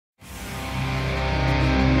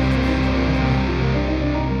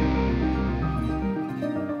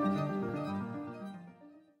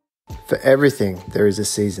For everything there is a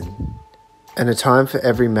season, and a time for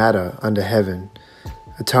every matter under heaven,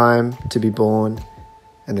 a time to be born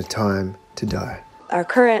and a time to die. Our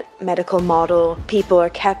current medical model, people are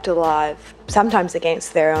kept alive, sometimes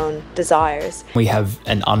against their own desires. We have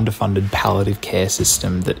an underfunded palliative care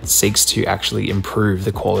system that seeks to actually improve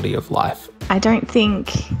the quality of life. I don't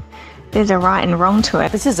think there's a right and wrong to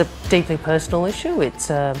it. This is a deeply personal issue. It's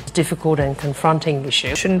a difficult and confronting issue.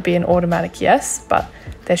 It shouldn't be an automatic yes, but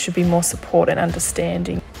there should be more support and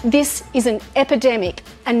understanding. This is an epidemic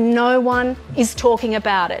and no one is talking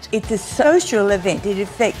about it. It's a social event. It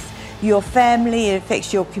affects your family, it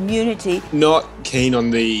affects your community. Not keen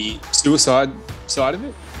on the suicide side of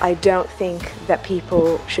it. I don't think that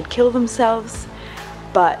people should kill themselves,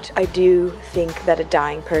 but I do think that a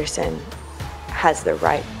dying person has the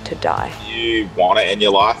right to die. You want it in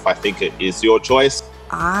your life, I think it is your choice.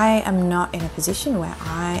 I am not in a position where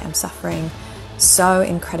I am suffering so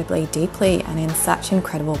incredibly deeply and in such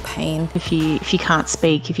incredible pain. If you can't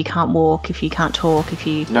speak, if you can't walk, if you can't talk,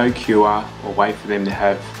 No cure or way for them to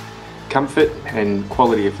have comfort and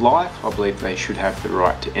quality of life, I believe they should have the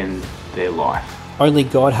right to end their life. Only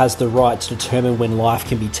God has the right to determine when life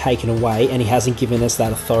can be taken away, and He hasn't given us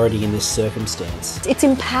that authority in this circumstance. It's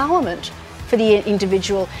empowerment for the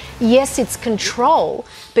individual. Yes, it's control,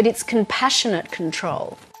 but it's compassionate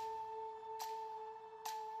control.